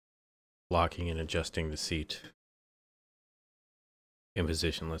locking and adjusting the seat in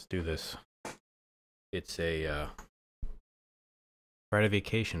position. Let's do this. It's a Friday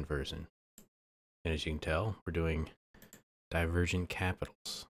Vacation version. And as you can tell, we're doing divergent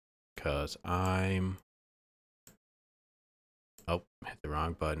capitals. Because I'm... Oh, hit the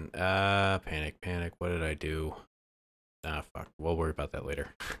wrong button. Panic. What did I do? Ah, fuck. We'll worry about that later.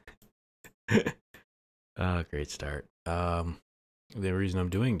 Great start. The reason I'm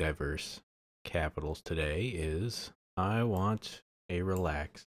doing diverse capitals today is I want a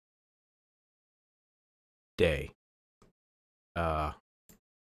relaxed day.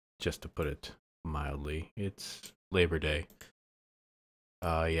 Just to put it mildly, it's Labor Day.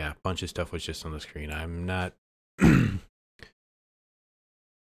 Yeah, a bunch of stuff was just on the screen. I'm not...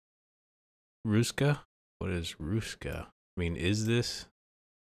 Ruska? What is Ruska? I mean, is this...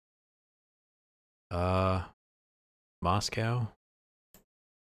 Moscow?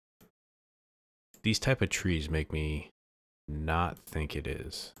 These type of trees make me not think it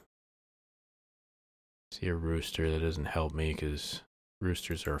is. See a rooster, that doesn't help me because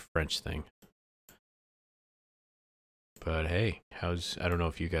roosters are a French thing. But hey, I don't know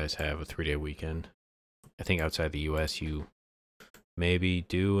if you guys have a 3-day weekend. I think outside the US you maybe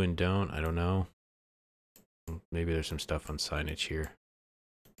do and don't, I don't know. Maybe there's some stuff on signage here.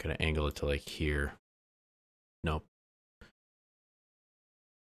 Gotta angle it to like here. Nope.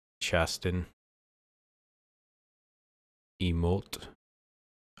 Chastin. Emote.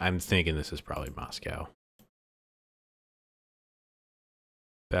 I'm thinking this is probably Moscow.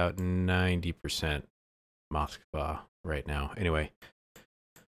 About 90% Moskva right now. Anyway,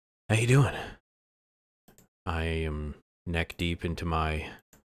 how you doing? I am neck deep into my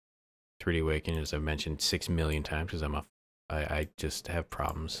 3D awakening, as I've mentioned 6 million times, because I just have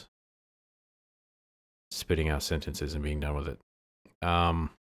problems spitting out sentences and being done with it.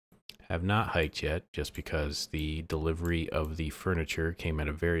 Have not hiked yet, just because the delivery of the furniture came at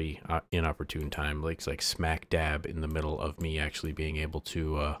a very inopportune time. Like, it's like smack dab in the middle of me actually being able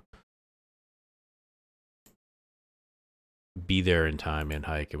to be there in time and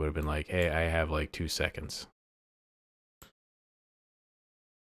hike. It would have been like, hey, I have like 2 seconds.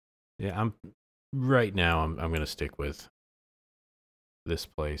 Yeah, right now I'm gonna stick with this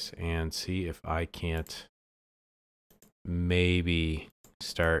place and see if I can't maybe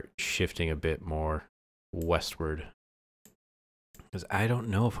start shifting a bit more westward, because I don't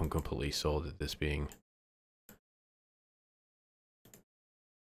know if I'm completely sold at this being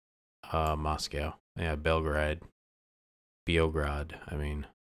Moscow. Yeah, Belgrade, Beograd. I mean,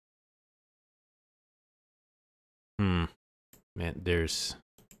 man, there's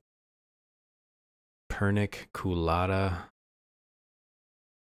Pernik Kulata.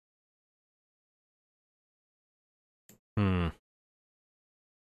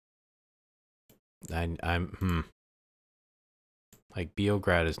 I'm like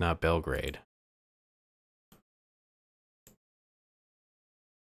Beograd is not Belgrade.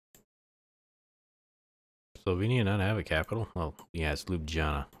 Slovenia not have a capital? Well, yeah, it's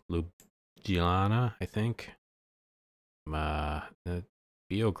Ljubljana. Ljubljana, I think.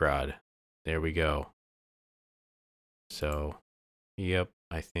 Beograd. There we go. So, yep,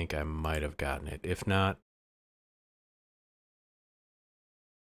 I think I might have gotten it. If not,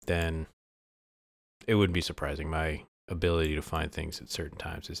 then it wouldn't be surprising. My ability to find things at certain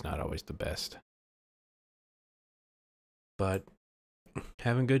times is not always the best. But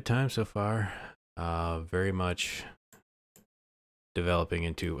having good time so far. Very much developing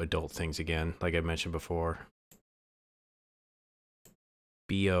into adult things again, like I mentioned before.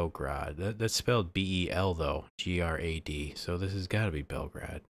 Beograd. That's spelled B-E-L though, G-R-A-D. So this has got to be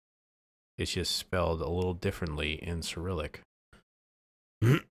Belgrade. It's just spelled a little differently in Cyrillic.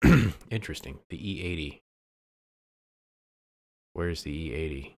 Interesting. The E80. Where's the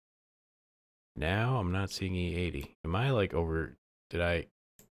E80? Now I'm not seeing E80. Am I like over... Did I...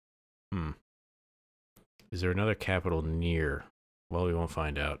 Is there another capital near? Well, we won't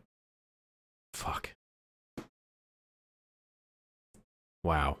find out. Fuck.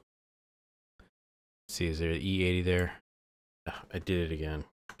 Wow. Let's see, is there an E80 there? I did it again.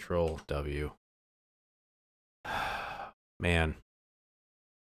 Control W. Man.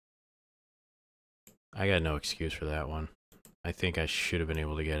 I got no excuse for that one. I think I should have been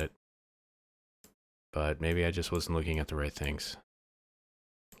able to get it. But maybe I just wasn't looking at the right things.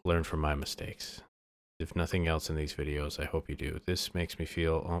 Learn from my mistakes. If nothing else in these videos, I hope you do. This makes me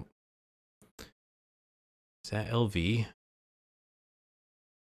feel... Oh. Is that LV?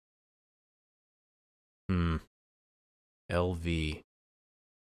 LV.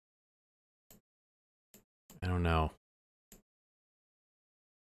 I don't know.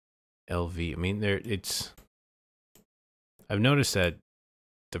 LV. I mean, I've noticed that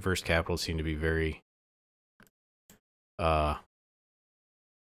diverse capitals seem to be very uh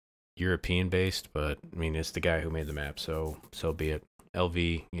European based, but I mean, it's the guy who made the map, so be it.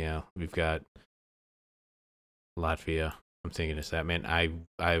 LV, yeah, we've got Latvia. I'm thinking it's that, man.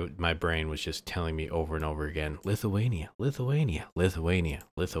 My brain was just telling me over and over again, Lithuania, Lithuania, Lithuania,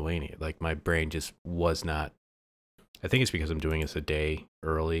 Lithuania. Like my brain just was not. I think it's because I'm doing this a day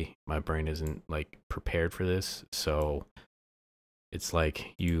early. My brain isn't like prepared for this, so it's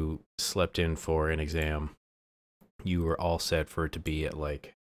like you slept in for an exam. You were all set for it to be at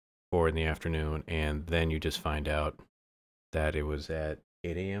like 4 in the afternoon, and then you just find out that it was at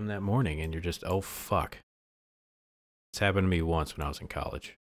 8 a.m. that morning, and you're just, oh fuck. It's happened to me once when I was in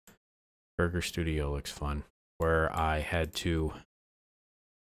college. Burger Studio looks fun, where I had to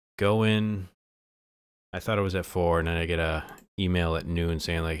go in. I thought it was at 4, and then I get a email at noon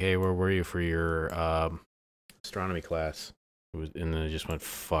saying like, hey, where were you for your astronomy class? And then I just went,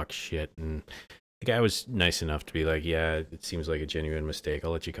 fuck shit. And the guy was nice enough to be like, yeah, it seems like a genuine mistake.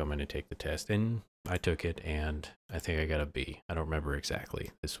 I'll let you come in and take the test. And I took it, and I think I got a B. I don't remember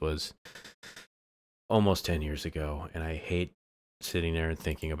exactly. This was almost 10 years ago, and I hate sitting there and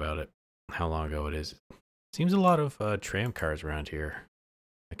thinking about it, how long ago it is. Seems a lot of tram cars around here.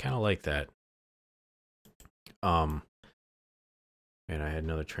 I kind of like that. Man, I had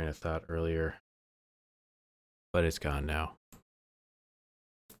another train of thought earlier, but it's gone now.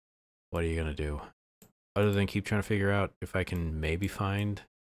 What are you gonna do? Other than keep trying to figure out if I can maybe find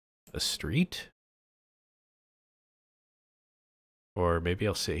a street? Or maybe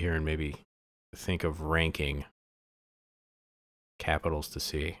I'll sit here and maybe think of ranking capitals to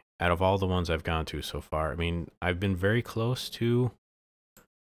see. Out of all the ones I've gone to so far, I mean, I've been very close to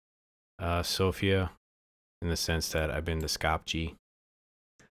Sofia in the sense that I've been to Skopje.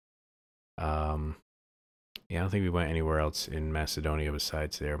 Yeah, I don't think we went anywhere else in Macedonia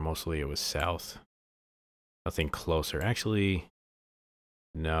besides there. Mostly it was south. Nothing closer. Actually,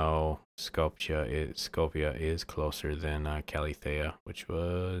 no. Skopje is closer than Kallithea, which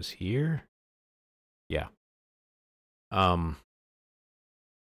was here. Yeah.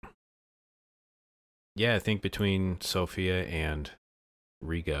 Yeah, I think between Sofia and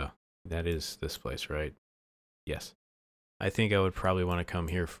Riga, that is this place, right? Yes. I think I would probably want to come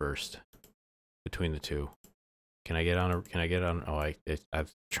here first between the two. Can I get on? Oh, I'm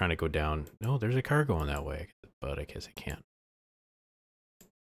trying to go down. No, there's a car going that way, but I guess I can't.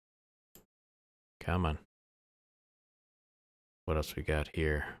 Come on. What else we got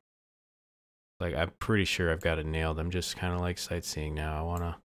here? Like, I'm pretty sure I've got it nailed. I'm just kind of like sightseeing now. I want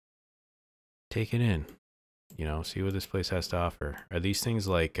to take it in, see what this place has to offer. Are these things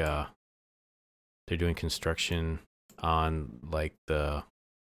like, they're doing construction on like the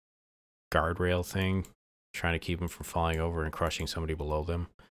guardrail thing, trying to keep them from falling over and crushing somebody below them?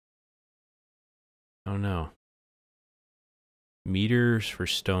 Oh no. Meters for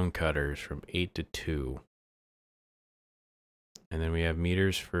stone cutters from 8 to 2. And then we have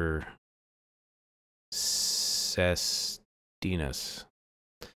meters for cestinus.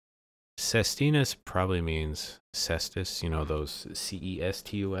 Cestinus probably means cestus, those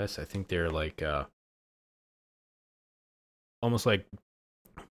Cestus. I think they're like almost like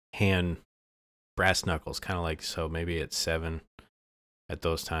hand brass knuckles, kind of like, so maybe at 7 at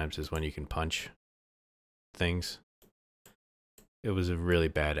those times is when you can punch things. It was a really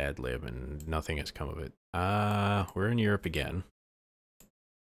bad ad lib and nothing has come of it. We're in Europe again.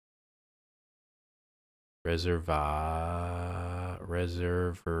 Reserverad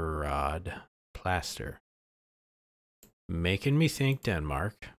plaster. Making me think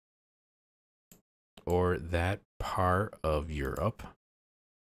Denmark or that part of Europe,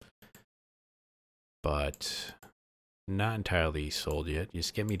 but not entirely sold yet.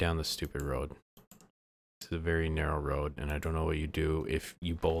 Just get me down the stupid road. It's a very narrow road, and I don't know what you do if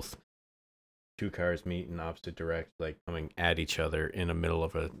you both two cars meet in opposite direct, like coming at each other in the middle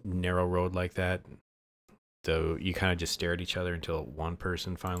of a narrow road like that. So you kind of just stare at each other until one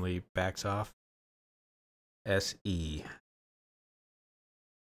person finally backs off. SE.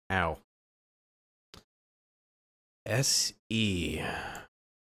 Ow. SE.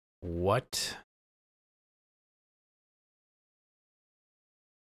 What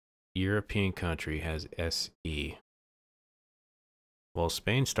European country has SE? Well,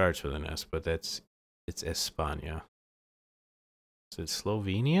 Spain starts with an S, but it's España. Is it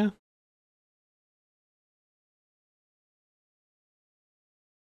Slovenia?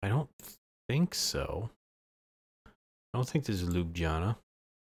 I don't think so. I don't think this is Ljubljana.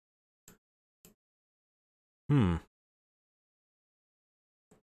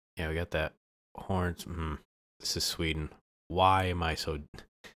 Yeah, we got that horns. This is Sweden. Why am I so...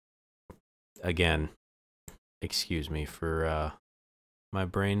 Again, excuse me for my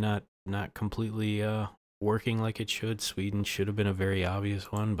brain not completely working like it should. Sweden should have been a very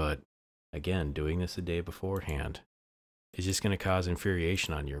obvious one, but again, doing this a day beforehand is just going to cause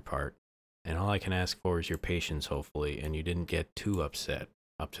infuriation on your part. And all I can ask for is your patience, hopefully, and you didn't get too upset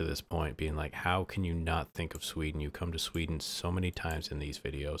up to this point, being like, how can you not think of Sweden? You come to Sweden so many times in these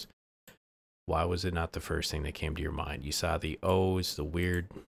videos. Why was it not the first thing that came to your mind? You saw the O's, the weird...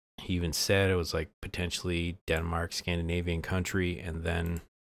 He even said it was like potentially Denmark, Scandinavian country, and then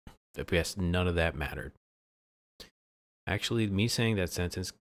I guess none of that mattered. Actually, me saying that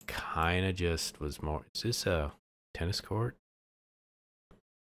sentence kind of just was more, is this a tennis court?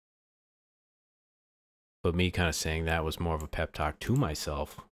 But me kind of saying that was more of a pep talk to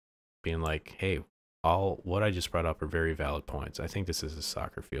myself, being like, hey, all what I just brought up are very valid points. I think this is a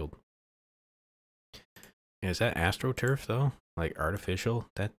soccer field. And is that AstroTurf though? Like artificial?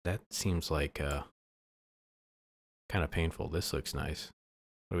 That seems like kind of painful. This looks nice.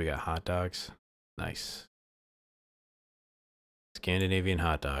 What do we got? Hot dogs? Nice. Scandinavian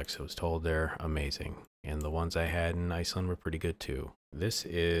hot dogs. I was told they're amazing. And the ones I had in Iceland were pretty good too. This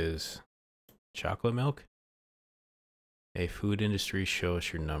is chocolate milk. A food industry, show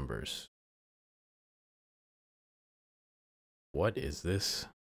us your numbers. What is this?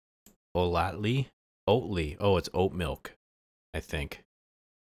 Olatli? Oatly. Oh, it's oat milk, I think.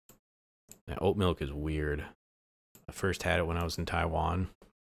 Now, oat milk is weird. I first had it when I was in Taiwan.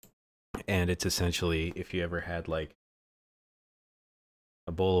 And it's essentially, if you ever had like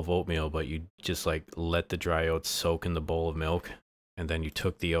a bowl of oatmeal, but you just like let the dry oats soak in the bowl of milk, and then you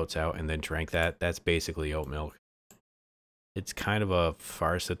took the oats out and then drank that, that's basically oat milk. It's kind of a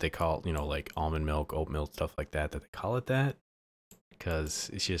farce that they call, you know, like almond milk, oat milk, stuff like that, that they call it that. Because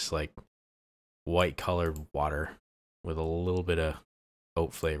it's just like white colored water with a little bit of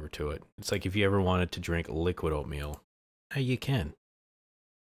oat flavor to it. It's like if you ever wanted to drink liquid oatmeal, you can.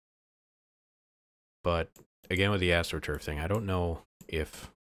 But again, with the AstroTurf thing, I don't know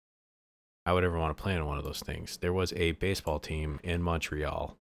if I would ever want to play on one of those things. There was a baseball team in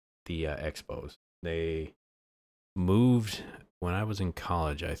Montreal, the Expos. They moved when I was in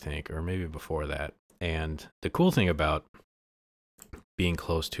college, I think, or maybe before that. And the cool thing about being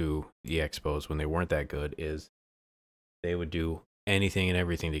close to the Expos when they weren't that good is they would do anything and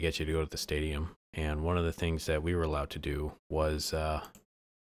everything to get you to go to the stadium. And one of the things that we were allowed to do was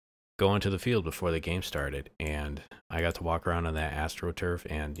go into the field before the game started. And I got to walk around on that AstroTurf,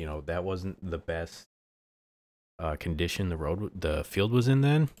 and you know, that wasn't the best condition the field was in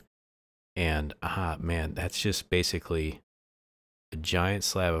then. And man, that's just basically a giant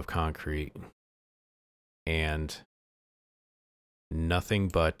slab of concrete and nothing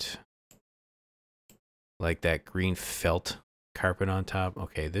but like that green felt carpet on top.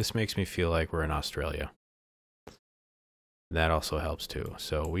 Okay, this makes me feel like we're in Australia. That also helps too.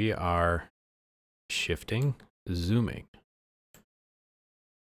 So we are shifting, zooming.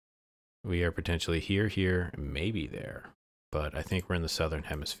 We are potentially here, maybe there. But I think we're in the southern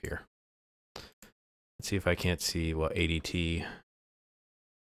hemisphere. Let's see if I can't see what ADT.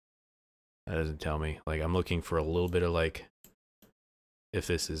 That doesn't tell me. Like, I'm looking for a little bit of like, if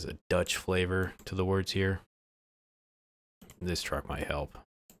this is a Dutch flavor to the words here. This truck might help.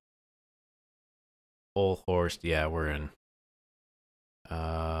 Old Horse, yeah, we're in.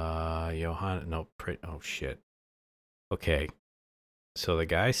 Johann, no, oh shit. Okay, so the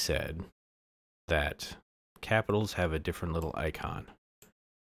guy said that capitals have a different little icon.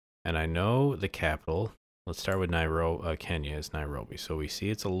 And I know the capital, let's start with Nairobi, Kenya is Nairobi. So we see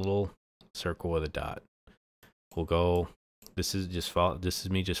it's a little circle with a dot. We'll go, this is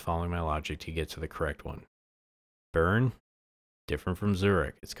me just following my logic to get to the correct one. Bern, different from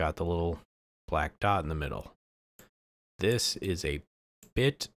Zurich. It's got the little black dot in the middle. This is a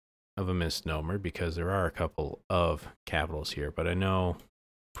bit of a misnomer because there are a couple of capitals here, but I know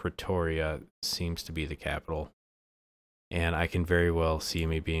Pretoria seems to be the capital. And I can very well see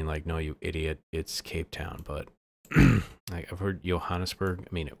me being like, no, you idiot, it's Cape Town. But like I've heard Johannesburg,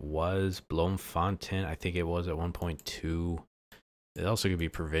 I mean, it was Bloemfontein. I think it was at 1.2. It also could be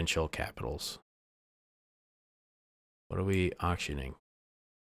provincial capitals. What are we auctioning?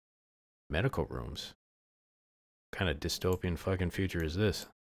 Medical rooms. What kind of dystopian fucking future is this?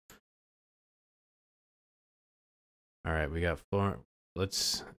 All right, we got floor.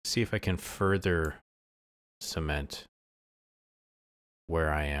 Let's see if I can further cement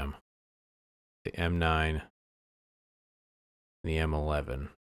where I am. The M9, the M11.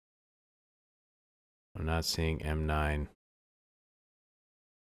 I'm not seeing M9.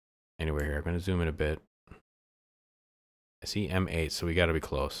 anywhere here. I'm going to zoom in a bit. I see M8, so we got to be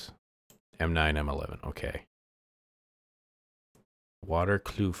close. M9, M11. Okay.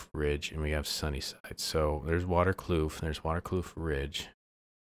 Waterkloof Ridge, and we have Sunnyside. So there's Waterkloof. There's Waterkloof Ridge.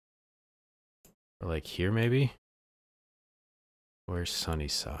 Or like here, maybe? Where's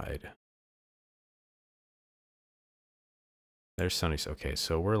Sunnyside? There's Sunnyside. Okay,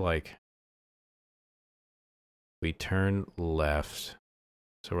 so we're like... We turn left.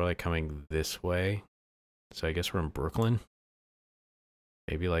 So we're like coming this way. So I guess we're in Brooklyn.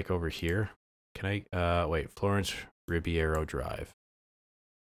 Maybe like over here. Can I... wait, Florence Ribeiro Drive.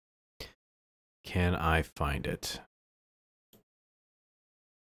 Can I find it?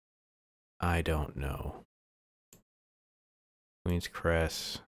 I don't know. Queens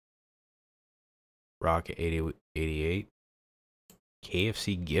Crest. Rock 88.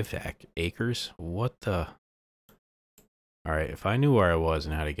 KFC gift acres? What the? Alright, if I knew where I was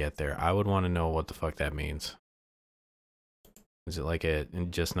and how to get there, I would want to know what the fuck that means. Is it like a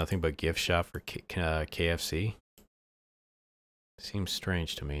just nothing but gift shop for KFC? Seems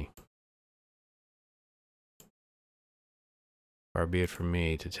strange to me. Far be it from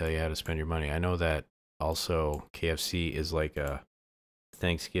me to tell you how to spend your money. I know that also KFC is like a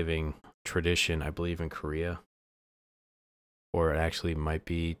Thanksgiving tradition, I believe, in Korea. Or it actually might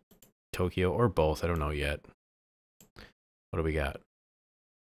be Tokyo or both. I don't know yet. What do we got?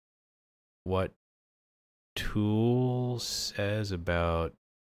 What Tool says about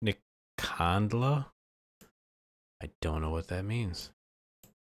Nikandla? I don't know what that means.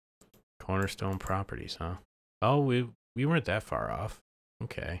 Cornerstone Properties, huh? Oh, we weren't that far off.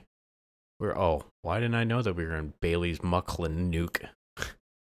 Okay. Oh, why didn't I know that we were in Bailey's Mucklin Nuke?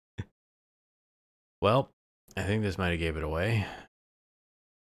 Well, I think this might have gave it away.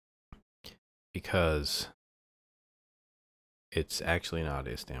 Because it's actually not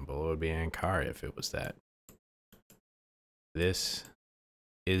Istanbul. It would be Ankara if it was that. This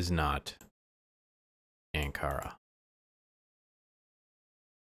is not Ankara.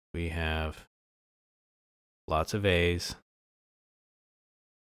 We have lots of A's.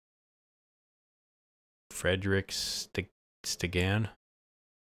 Frederick Stegan.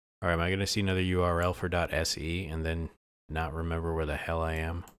 All right, am I going to see another URL for .se and then not remember where the hell I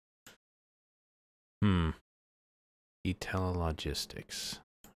am? E-Telelogistics.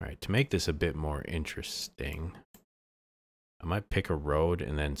 All right, to make this a bit more interesting, I might pick a road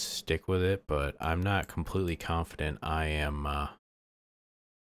and then stick with it, but I'm not completely confident I am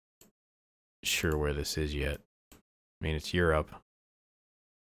sure where this is yet. I mean, it's Europe.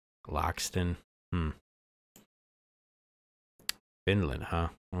 Loxton. Finland, huh?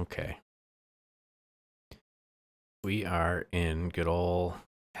 Okay. We are in good old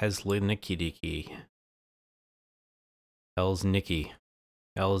Helsinki.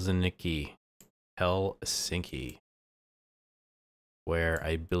 Helsinki. Where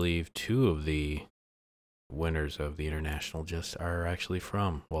I believe 2 of the winners of the international just are actually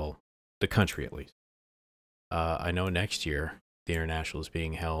from. Well, the country at least. I know next year the international is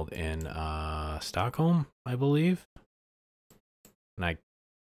being held in Stockholm, I believe. And I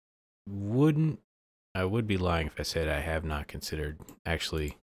would be lying if I said I have not considered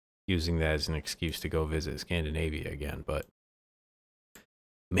actually using that as an excuse to go visit Scandinavia again, but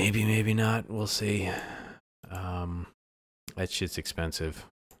maybe, maybe not. We'll see. That shit's expensive.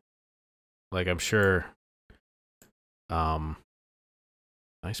 Like, I'm sure,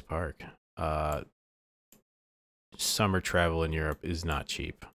 nice park. Summer travel in Europe is not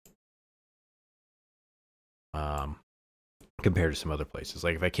cheap. Compared to some other places.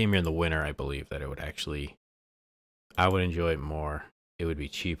 Like if I came here in the winter, I believe that it would actually, I would enjoy it more. It would be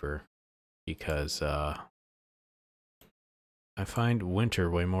cheaper because I find winter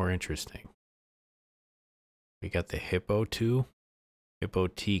way more interesting. We got the Hippo 2.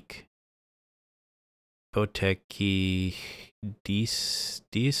 Hypotheki dis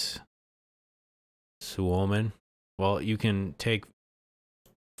Suomen. Well, you can take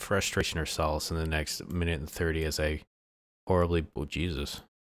frustration or solace in the next minute and 30 as I horribly butcher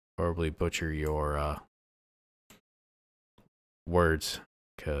your words,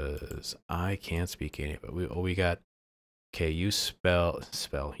 because I can't speak any of it. We got, okay, you sell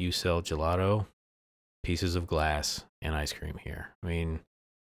gelato, pieces of glass, and ice cream here. I mean,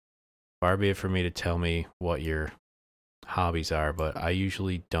 far be it for me to tell me what your hobbies are, but I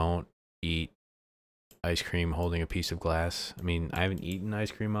usually don't eat ice cream holding a piece of glass. I mean, I haven't eaten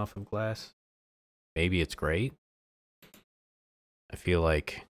ice cream off of glass. Maybe it's great. I feel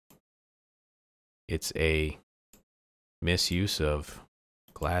like it's a misuse of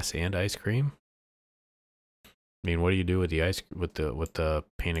glass and ice cream. I mean, what do you do with the with the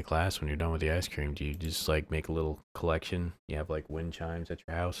painted glass when you're done with the ice cream? Do you just like make a little collection? You have like wind chimes at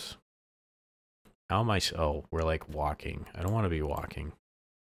your house? How am I? Oh, we're like walking. I don't want to be walking.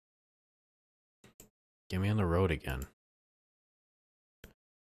 Get me on the road again.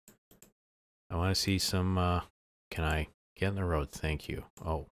 I want to see some. Can I get on the road? Thank you.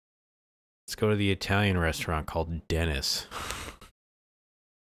 Oh, let's go to the Italian restaurant called Dennis.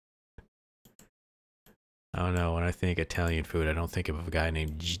 I don't know. When I think Italian food, I don't think of a guy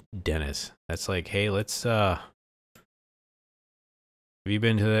named Dennis. That's like, hey, let's. Have you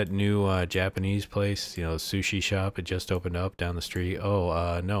been to that new Japanese place? You know, sushi shop. It just opened up down the street.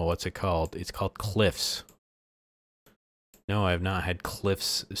 Oh, no. What's it called? It's called Cliffs. No, I have not had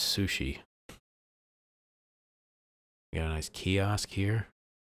Cliffs sushi. We got a nice kiosk here.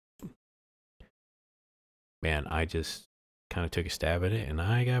 Man, I just kind of took a stab at it, and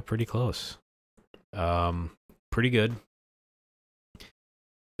I got pretty close. Pretty good.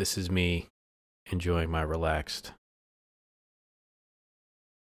 This is me enjoying my relaxed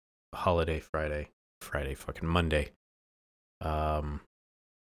holiday Friday fucking Monday.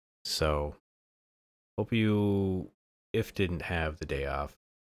 So hope you, if didn't have the day off,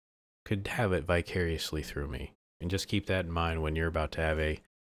 could have it vicariously through me. And just keep that in mind when you're about to have a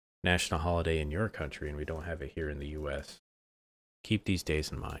national holiday in your country and we don't have it here in the US. Keep these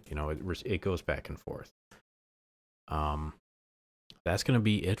days in mind. You know, it goes back and forth. That's going to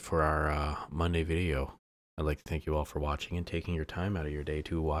be it for our Monday video. I'd like to thank you all for watching and taking your time out of your day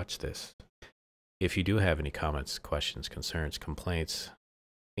to watch this. If you do have any comments, questions, concerns, complaints,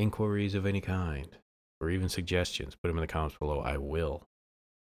 inquiries of any kind, or even suggestions, put them in the comments below. I will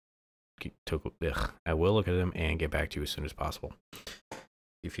look at them and get back to you as soon as possible.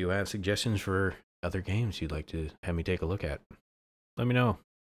 If you have suggestions for other games you'd like to have me take a look at, let me know.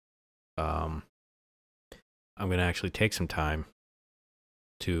 I'm going to actually take some time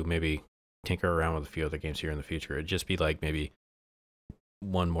to maybe tinker around with a few other games here in the future. It'd just be like maybe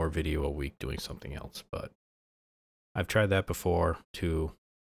one more video a week doing something else. But I've tried that before to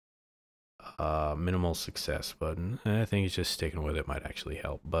minimal success. But I think it's just sticking with it might actually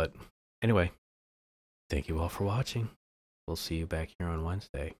help. But anyway, thank you all for watching. We'll see you back here on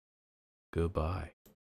Wednesday. Goodbye.